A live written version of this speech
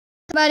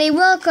Everybody,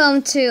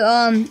 welcome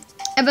to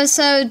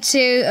episode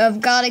 2 of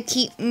Gotta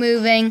Keep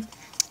Moving.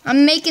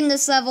 I'm making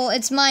this level.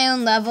 It's my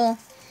own level.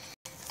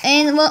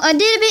 And well, I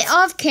did a bit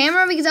off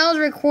camera because I was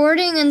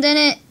recording and then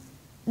it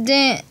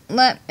didn't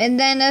and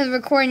then the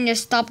recording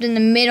just stopped in the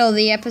middle of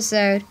the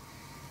episode.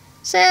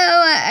 So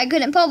I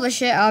couldn't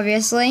publish it,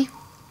 obviously.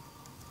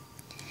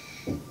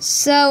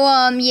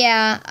 So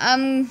yeah,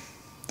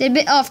 did a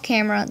bit off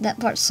camera. That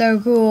part's so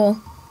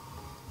cool.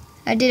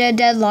 I did a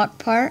deadlock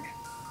part.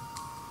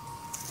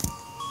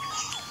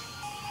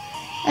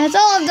 That's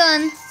all I've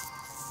done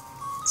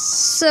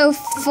so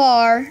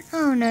far.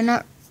 Oh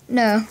no,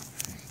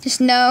 just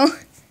no.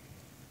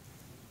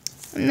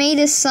 I made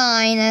a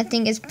sign. I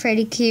think it's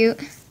pretty cute.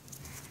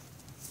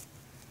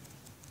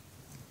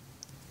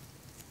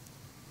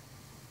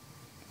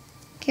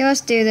 Okay,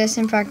 let's do this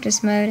in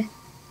practice mode.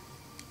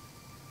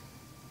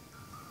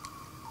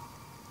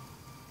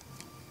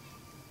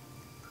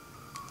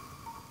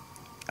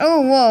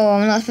 Oh, whoa,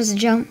 I'm not supposed to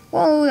jump.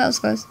 Whoa, that was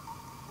close.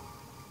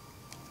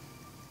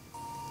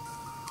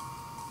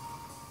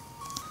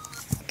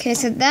 Okay,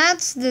 so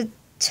that's the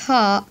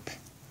top.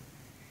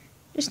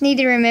 Just need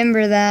to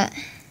remember that.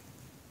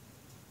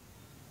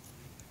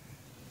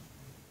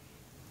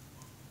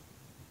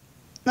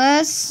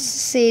 Let's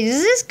see,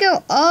 does this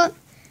go up?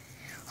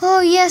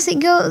 Oh yes, it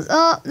goes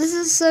up. This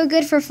is so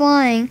good for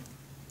flying.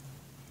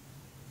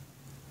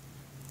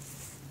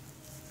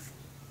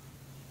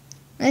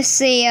 Let's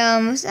see,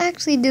 let's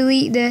actually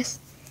delete this.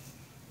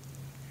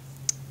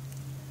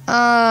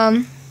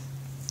 Let's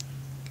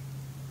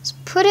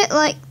put it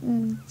like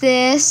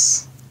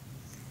this.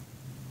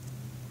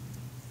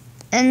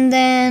 And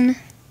then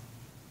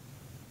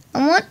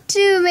I want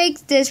to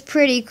make this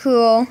pretty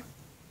cool.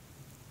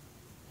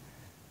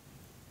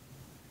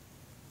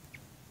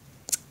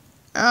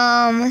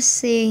 Let's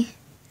see.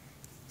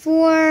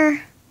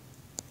 Four.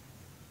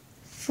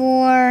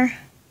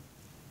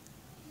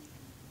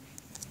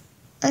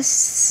 Let's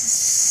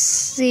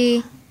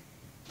see.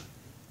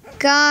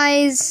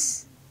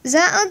 Guys, does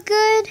that look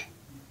good?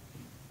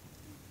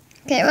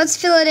 Okay, let's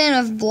fill it in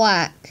with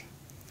black.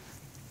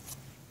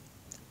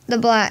 The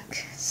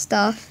black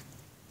stuff.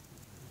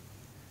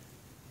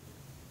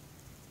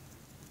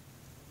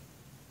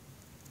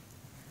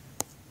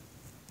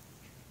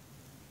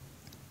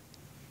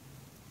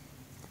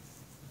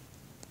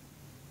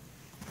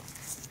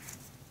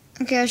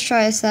 Okay, let's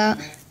try this out.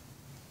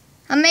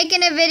 I'm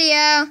making a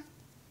video.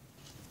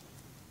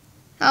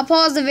 I'll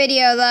pause the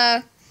video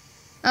though.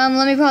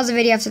 Let me pause the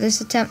video after this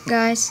attempt,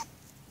 guys.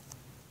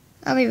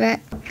 I'll be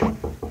back.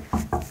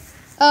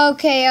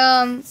 Okay,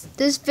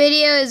 this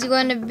video is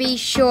going to be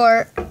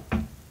short.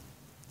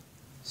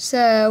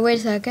 So, wait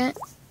a second.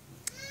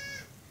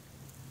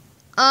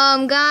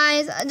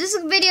 Guys, this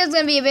video is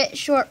going to be a bit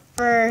short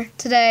for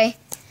today.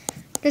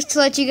 Just to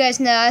let you guys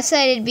know, I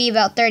said it'd be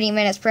about 30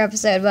 minutes per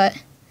episode, but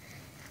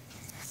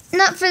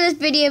not for this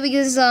video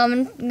because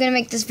I'm going to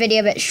make this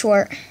video a bit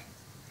short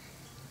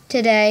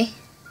today.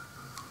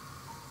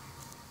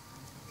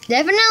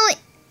 Definitely.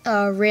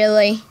 Oh,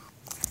 really?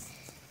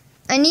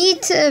 I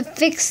need to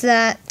fix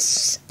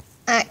that,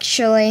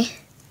 actually.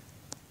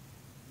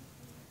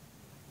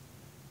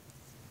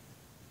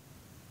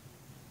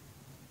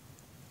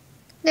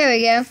 There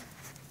we go.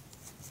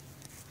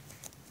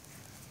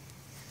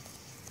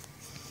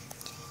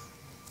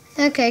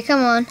 Okay,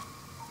 come on.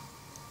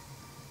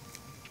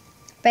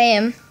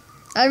 Bam.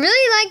 I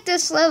really like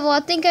this level. I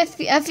think I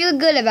feel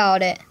good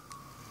about it.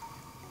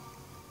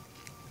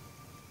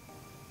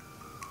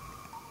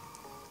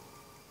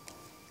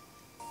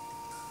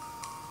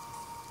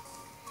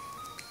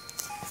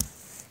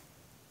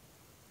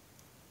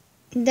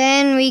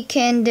 Then we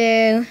can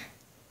do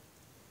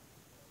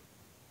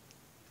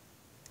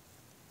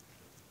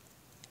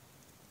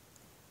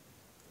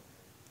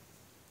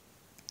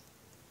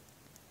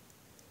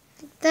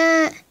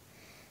that.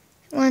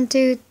 1,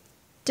 2,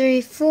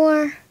 3,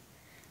 4.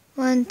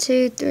 1,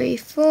 2, 3,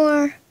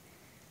 4.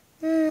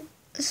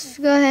 Let's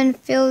go ahead and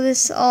fill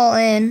this all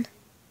in.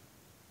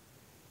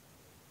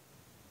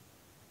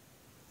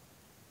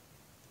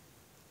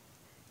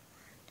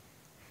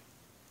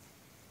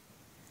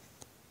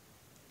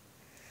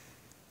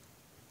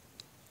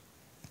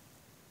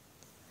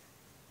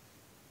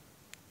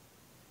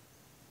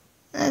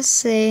 Let's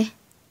see.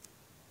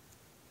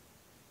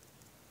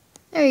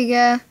 There we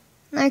go.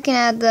 Now I can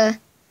add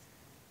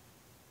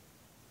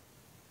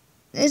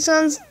this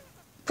one's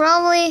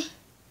probably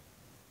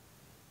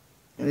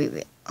a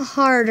bit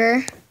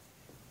harder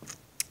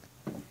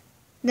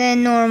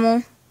than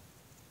normal.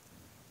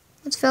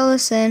 Let's fill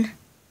this in.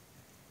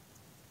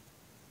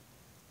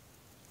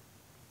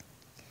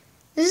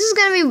 This is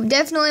going to be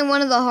definitely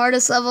one of the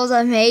hardest levels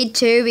I've made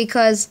too,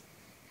 because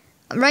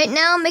right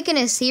now I'm making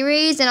a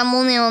series and I'm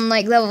only on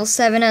like level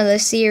 7 of the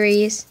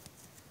series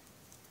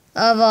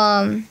of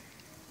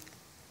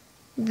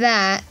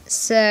that.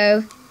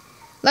 So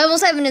level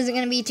 7 isn't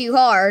going to be too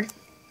hard.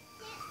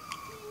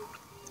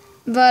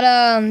 But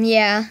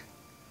yeah.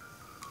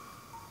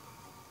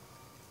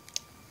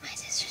 My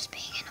sister's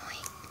being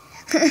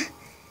annoying.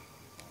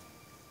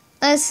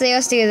 Let's see,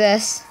 let's do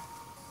this.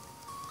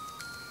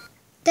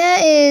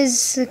 That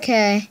is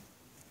okay.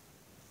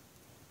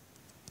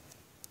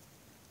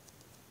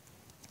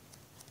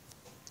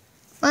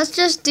 Let's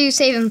just do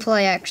save and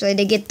play actually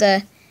to get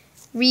the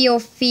real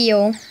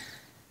feel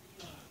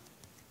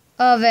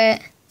of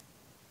it.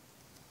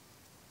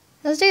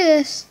 Let's do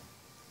this.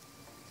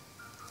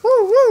 Woo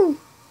woo!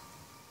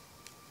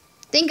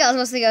 Think I was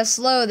supposed to go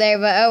slow there,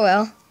 but oh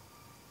well.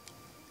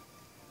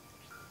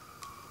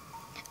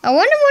 I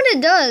wonder what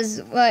it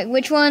does. Like,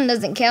 which one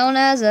doesn't count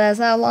as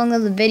how long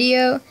of the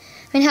video,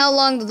 and how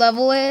long the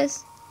level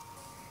is.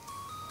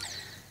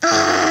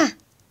 Ah!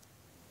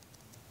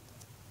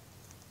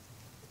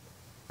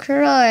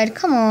 Crud,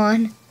 come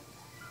on.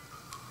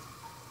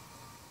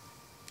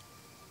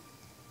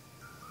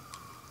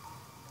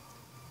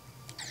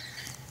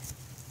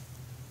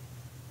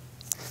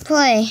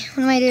 Play.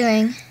 What am I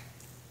doing?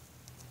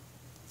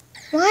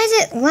 Why is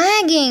it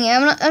lagging?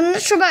 I'm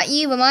not sure about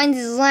you, but mine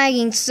is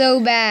lagging so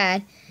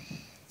bad.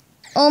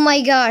 Oh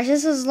my gosh,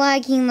 this is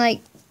lagging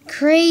like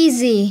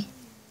crazy.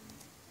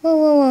 Whoa,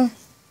 whoa, whoa.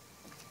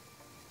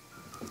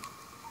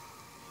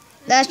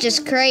 That's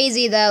just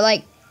crazy though,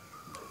 like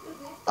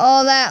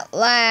all that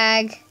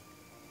lag.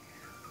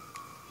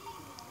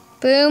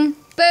 Boom,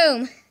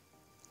 boom.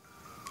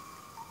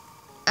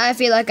 I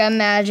feel like I'm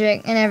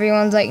magic, and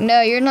everyone's like,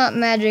 no, you're not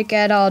magic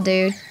at all,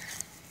 dude.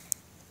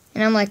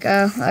 And I'm like,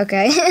 oh,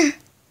 okay.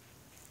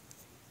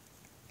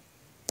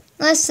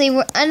 Let's see,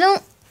 I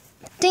don't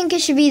think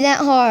it should be that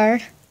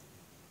hard.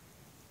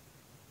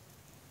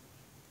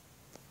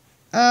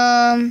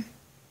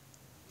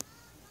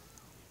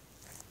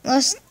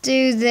 Let's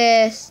do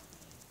this.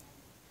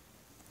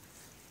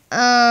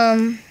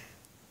 Then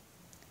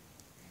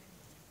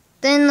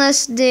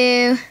let's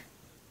do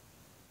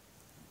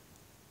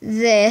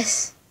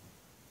this.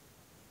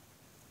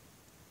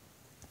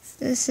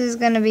 This is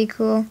gonna be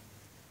cool.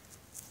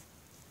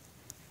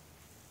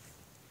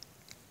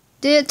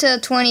 Do it to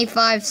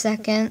 25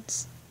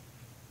 seconds.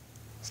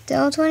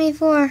 Still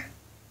 24.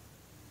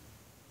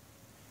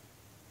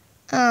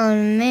 Oh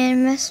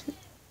man,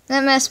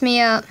 that messed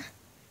me up.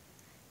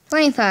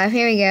 25,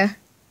 here we go.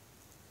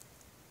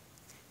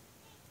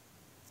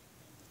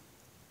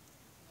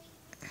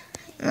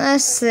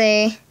 Let's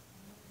see.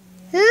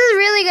 This is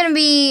really gonna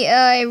be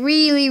a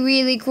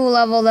really cool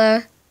level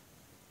though.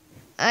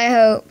 I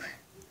hope.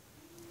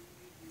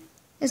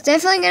 It's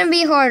definitely gonna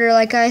be harder,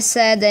 like I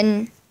said,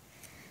 than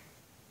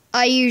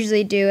I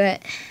usually do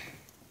it.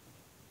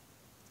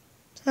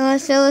 So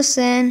let's fill this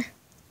in.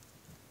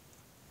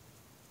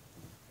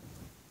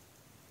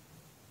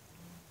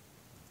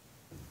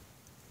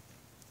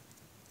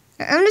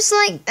 I'm just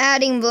like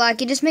adding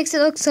black. It just makes it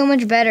look so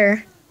much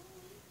better.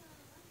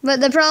 But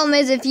the problem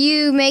is if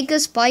you make a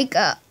spike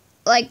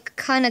like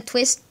kind of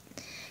twist,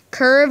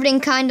 curved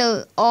and kind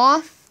of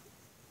off,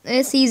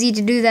 it's easy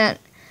to do that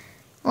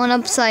on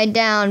upside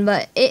down,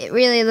 but it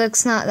really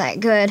looks not that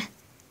good.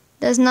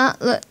 Does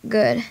not look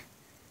good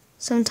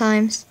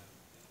sometimes.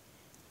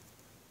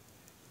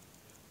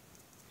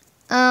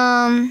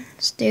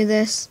 Let's do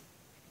this.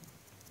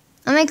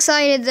 I'm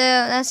excited though,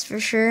 that's for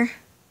sure.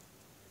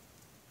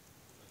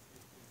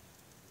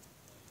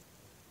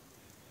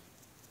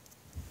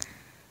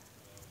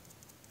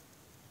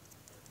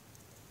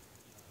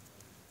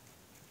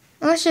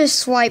 Let's just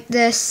swipe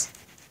this.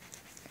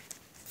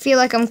 Feel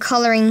like I'm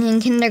coloring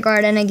in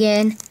kindergarten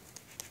again.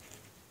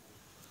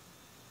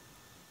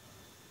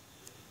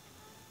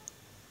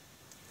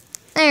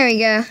 There we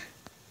go.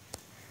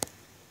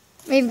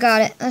 We've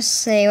got it. Let's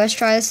see. Let's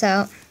try this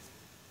out.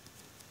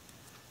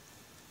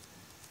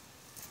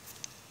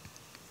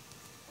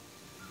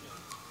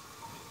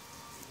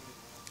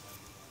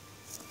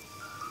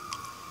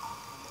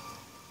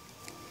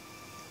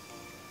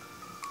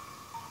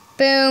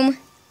 Boom.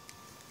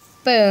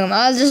 Boom.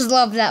 I just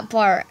love that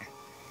part.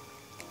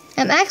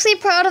 I'm actually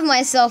proud of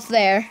myself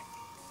there.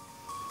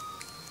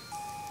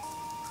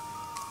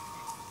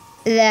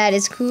 That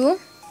is cool.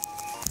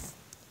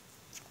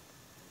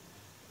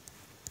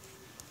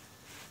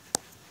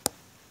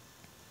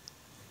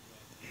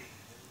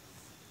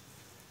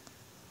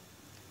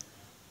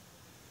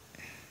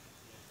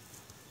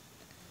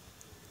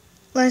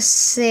 Let's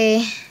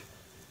see.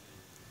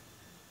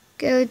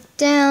 Go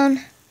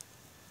down.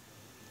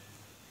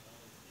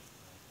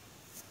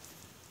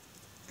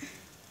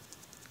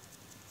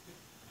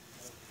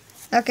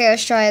 Okay,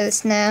 let's try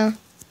this now.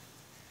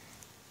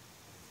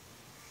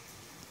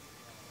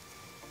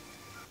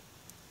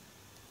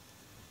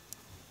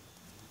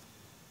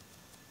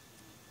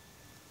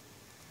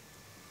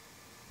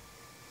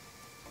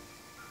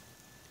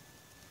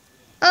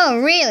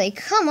 Oh, really?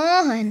 Come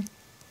on.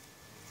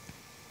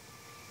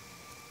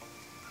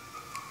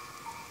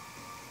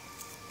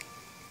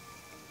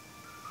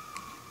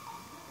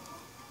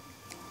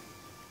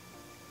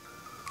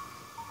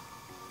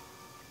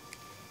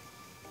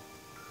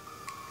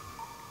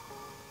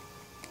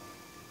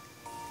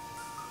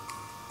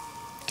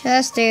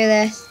 Let's do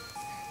this.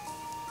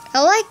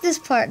 I like this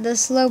part, the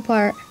slow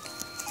part.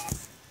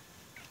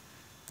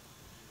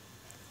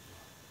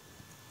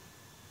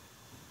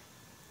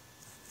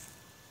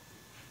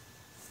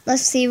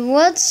 Let's see,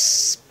 what's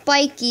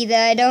spiky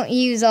that I don't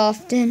use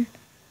often?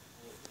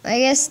 I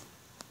guess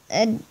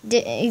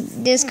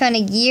this kind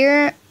of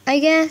gear, I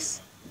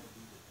guess.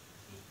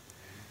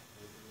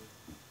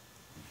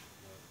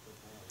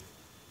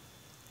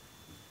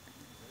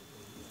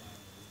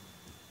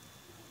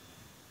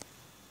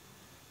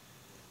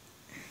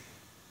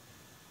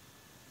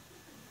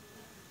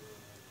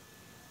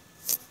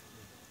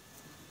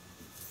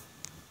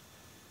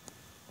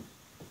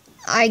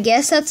 I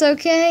guess that's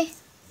okay.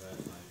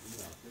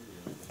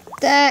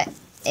 That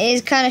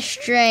is kind of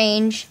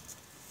strange.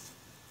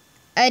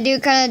 I do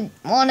kind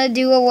of want to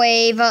do a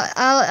wave.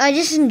 I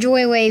just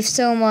enjoy wave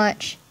so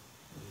much.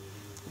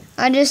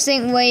 I just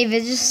think wave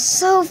is just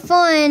so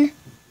fun.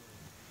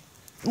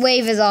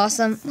 Wave is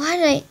awesome. Why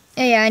did I?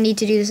 Oh, yeah, I need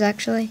to do this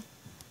actually.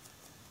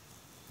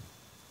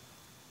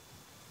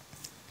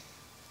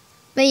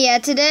 But yeah,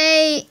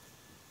 today,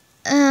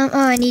 oh,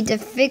 I need to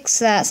fix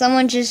that.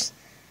 Someone just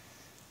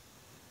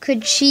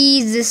could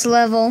cheese this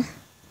level.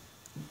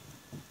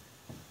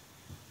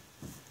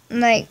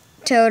 Like,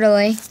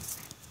 totally.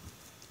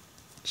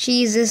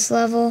 Cheese this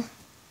level.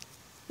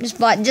 Just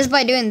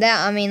by doing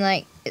that, I mean,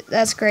 like,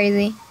 that's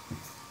crazy.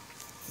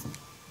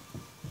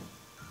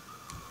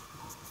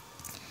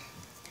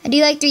 I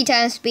do like 3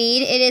 times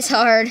speed. It is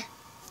hard.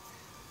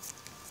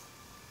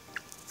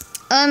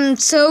 I'm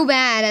so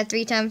bad at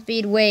 3 times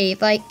speed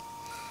wave. Like,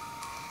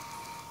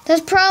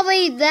 that's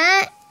probably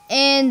that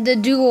and the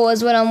duel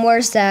is what I'm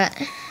worst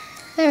at.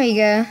 There we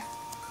go.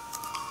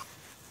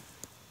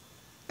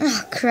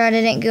 Oh, crap,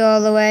 I didn't go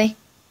all the way.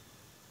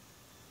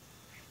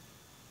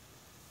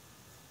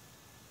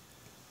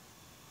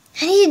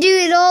 I need to do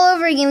it all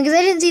over again because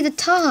I didn't see the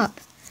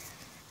top.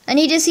 I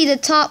need to see the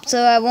top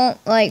so I won't,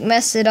 like,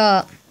 mess it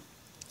up.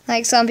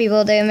 Like some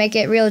people do, make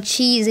it real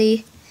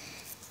cheesy.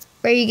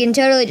 Where you can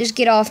totally just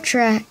get off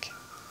track.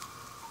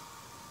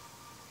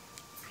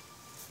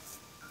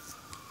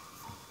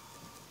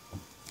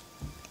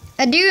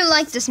 I do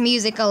like this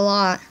music a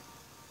lot.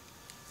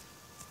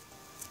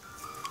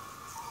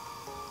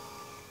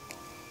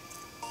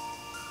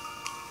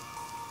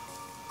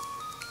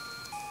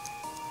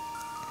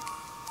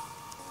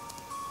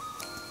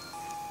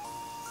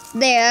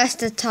 There, that's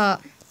the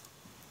top.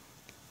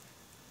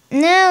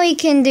 Now we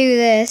can do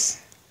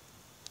this.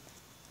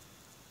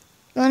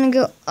 Gonna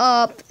go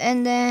up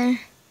and then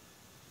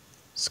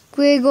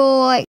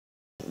squiggle like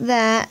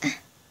that.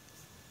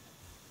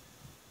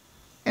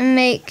 And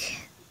make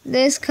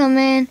this come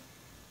in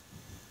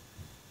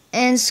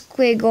and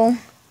squiggle.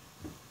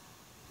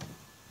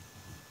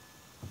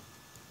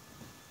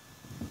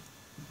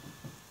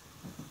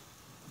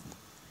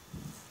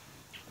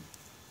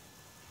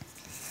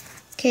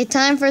 Okay,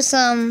 time for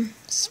some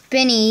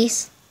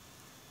spinnies.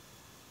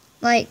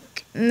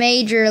 Like,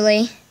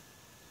 majorly.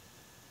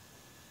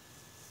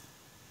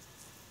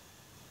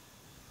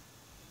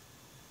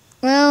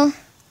 Well,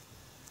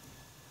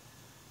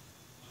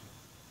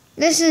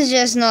 this is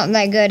just not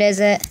that good, is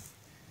it?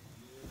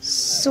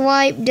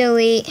 Swipe,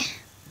 delete.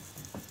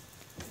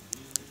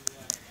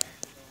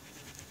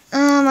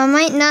 I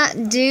might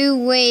not do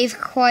wave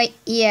quite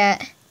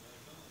yet.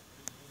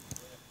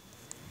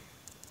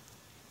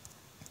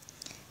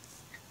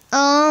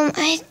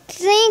 I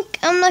think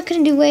I'm not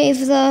gonna do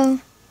wave though.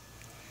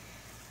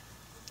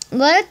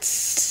 Let's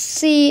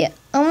see.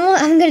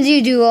 I'm gonna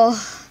do duel.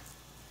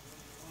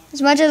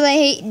 As much as I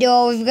hate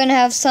duel, we're gonna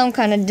have some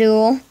kind of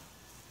duel.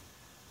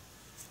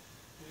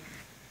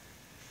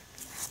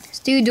 Let's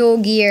do dual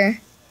gear.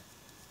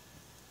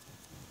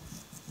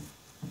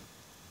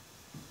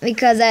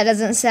 Because that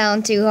doesn't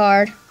sound too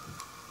hard.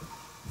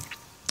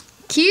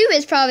 Cube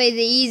is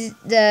probably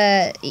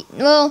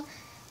well,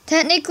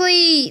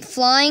 technically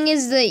flying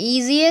is the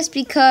easiest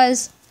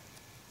because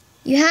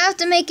you have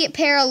to make it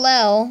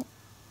parallel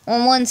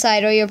on one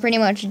side or you'll pretty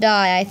much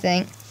die, I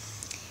think.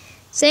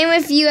 Same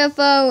with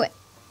UFO,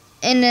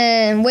 and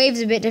then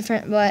wave's a bit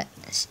different, but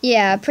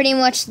yeah, pretty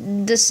much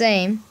the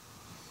same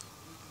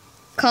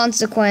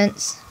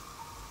consequence.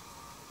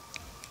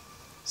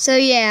 So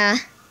yeah,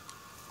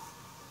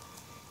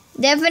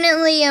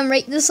 definitely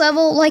rate this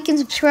level, like and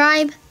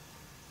subscribe.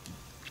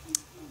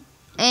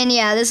 And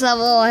yeah, this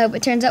level, I hope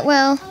it turns out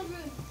well.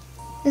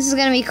 This is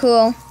gonna be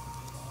cool.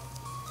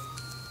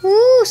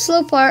 Woo,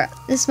 slow part.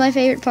 This is my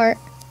favorite part.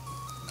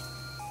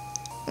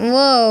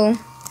 Whoa.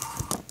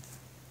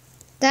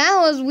 That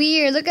was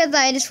weird. Look at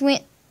that, I just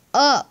went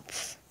up.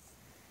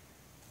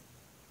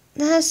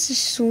 That's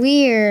just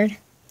weird.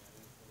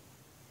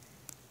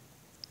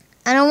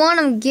 I don't want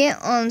to get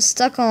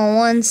stuck on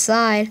one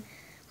side.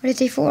 1, 2,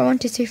 3, 4. 1,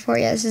 2, 3, 4.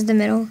 Yeah, this is the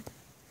middle.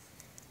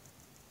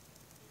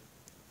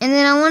 And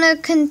then I want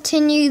to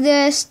continue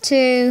this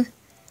to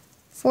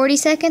 40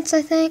 seconds,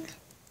 I think.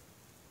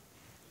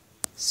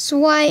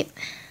 Swipe.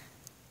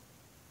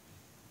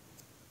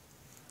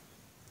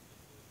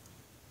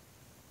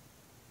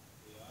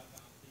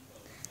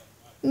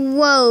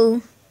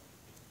 Whoa.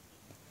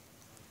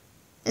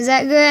 Is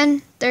that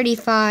good?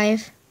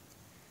 35.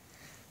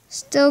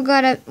 Still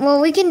gotta, well,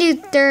 we can do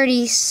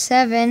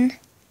 37.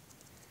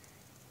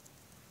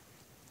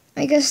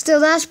 Because still,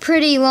 that's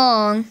pretty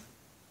long.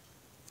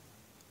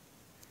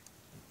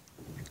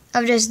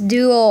 Of just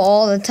dual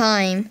all the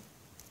time.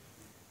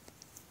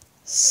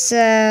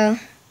 So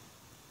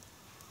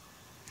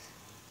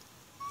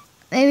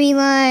maybe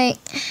like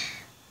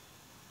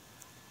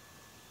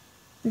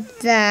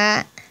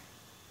that.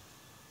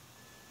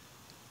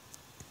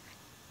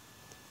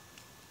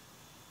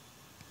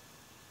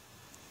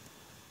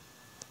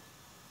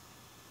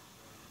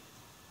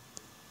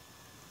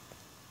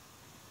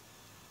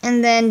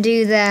 And then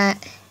do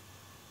that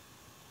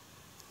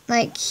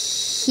like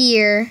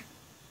here.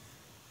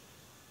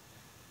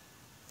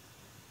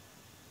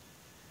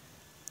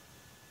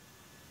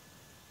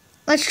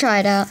 Let's try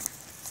it out.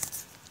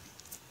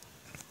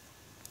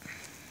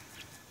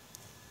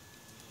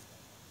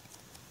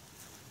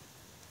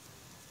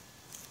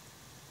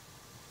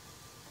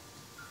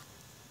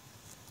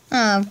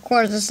 Oh, of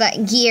course, it's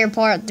that gear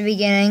part at the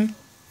beginning.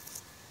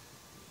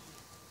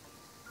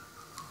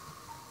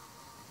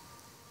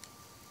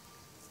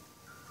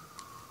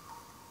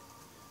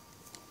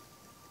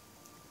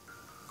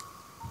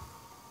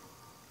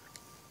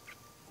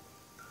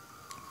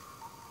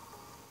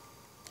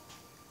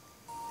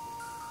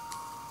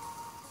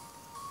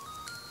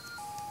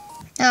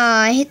 Oh,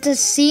 I hit the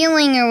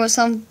ceiling or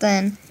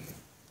something.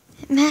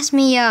 It messed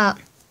me up.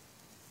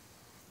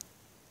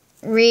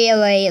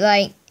 Really,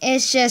 like,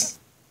 it's just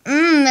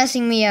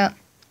messing me up.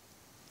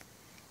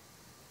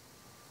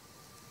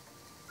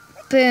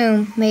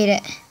 Boom, made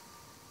it.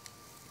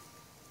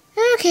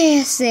 Okay,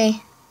 let's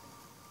see.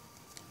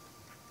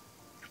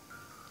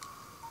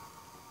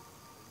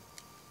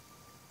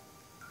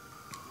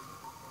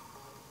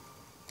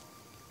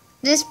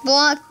 This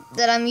block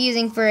that I'm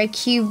using for a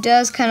cube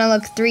does kind of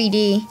look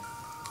 3D.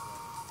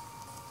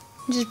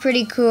 Which is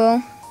pretty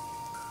cool.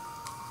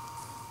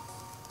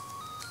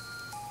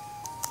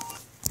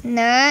 And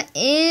that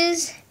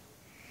is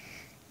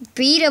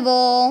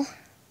beatable.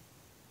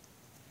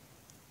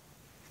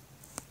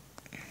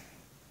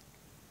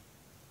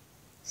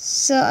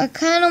 So I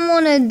kind of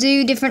want to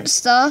do different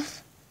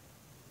stuff.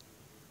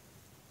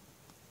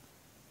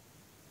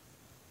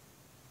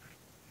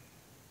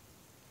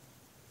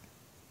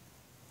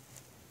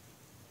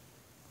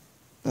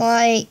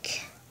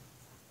 Like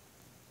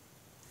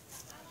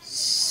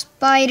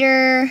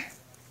spider.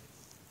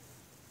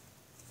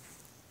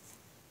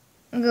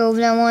 Go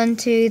down 1,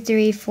 2,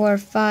 3, 4,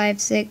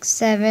 5, 6,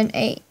 7,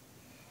 8.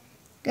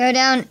 Go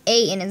down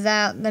 8 and it's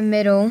out the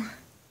middle.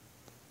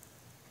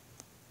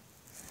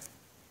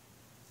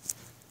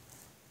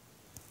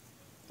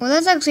 Well,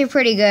 that's actually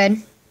pretty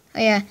good. Oh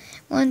yeah,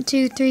 1,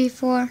 2, 3,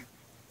 4. I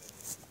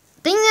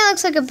think that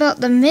looks like about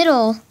the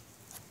middle.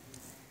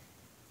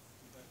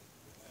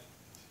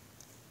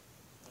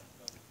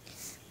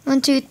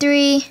 One, two,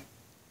 three.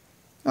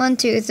 1,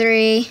 2,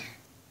 3.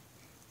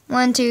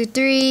 1, 2,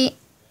 3.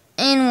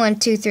 And 1,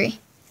 2, 3.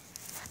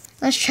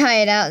 Let's try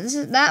it out.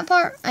 That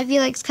part I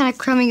feel like it's kind of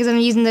crummy because I'm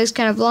using those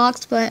kind of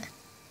blocks, but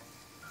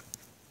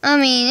I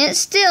mean, it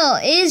still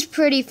is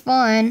pretty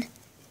fun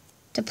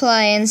to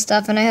play and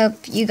stuff, and I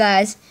hope you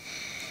guys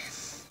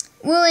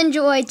will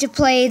enjoy to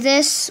play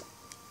this,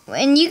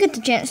 and you get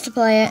the chance to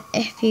play it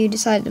if you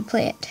decide to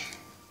play it.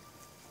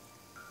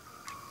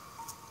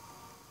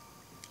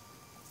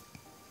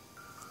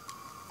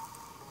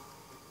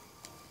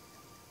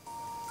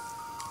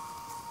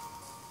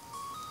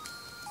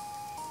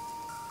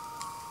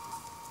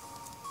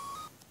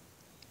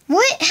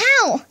 What?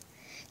 How?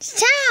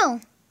 Just how?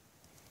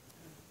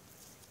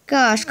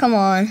 Gosh, come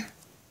on.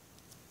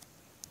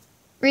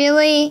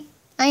 Really?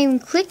 I'm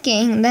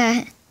clicking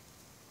that.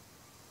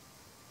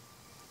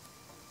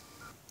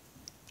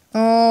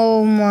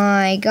 Oh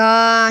my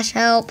gosh,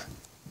 help.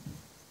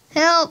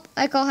 Help!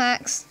 I call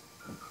hacks.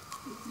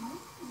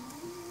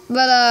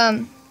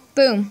 But,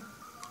 boom.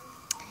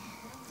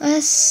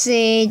 Let's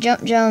see.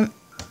 Jump, jump.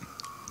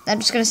 I'm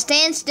just gonna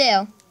stand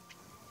still.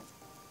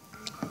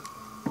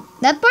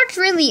 That part's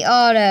really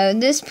auto.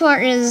 This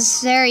part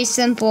is very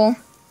simple.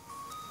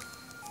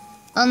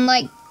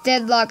 Unlike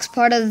Deadlock's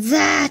part of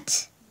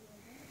that.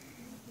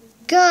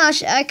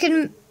 Gosh, I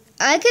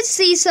could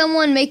see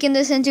someone making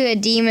this into a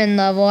demon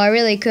level. I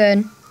really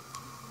could.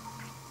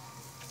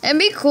 It'd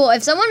be cool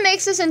if someone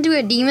makes this into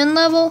a demon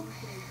level.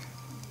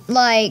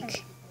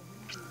 Like,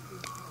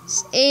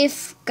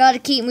 if Gotta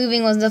Keep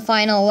Moving was the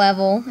final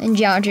level in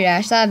Geometry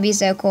Dash, that'd be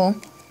so cool.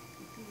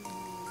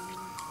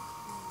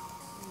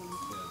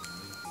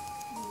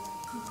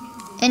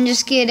 And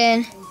just get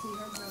in.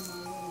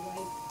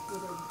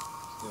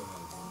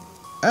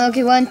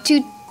 Okay, 1,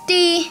 2,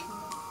 3.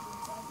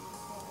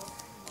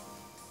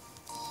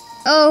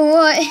 Oh,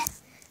 what?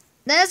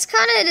 That's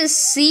kind of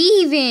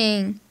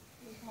deceiving.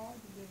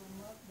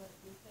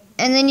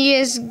 And then you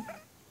just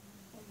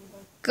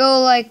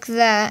go like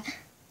that.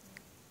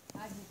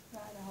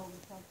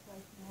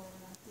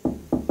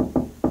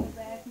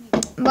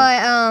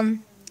 But,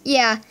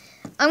 yeah.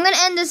 I'm going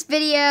to end this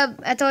video.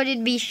 I told you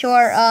it'd be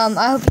short.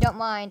 I hope you don't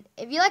mind.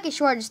 If you like it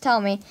short, just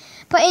tell me.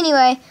 But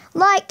anyway,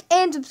 like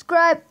and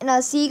subscribe, and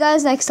I'll see you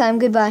guys next time.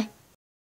 Goodbye.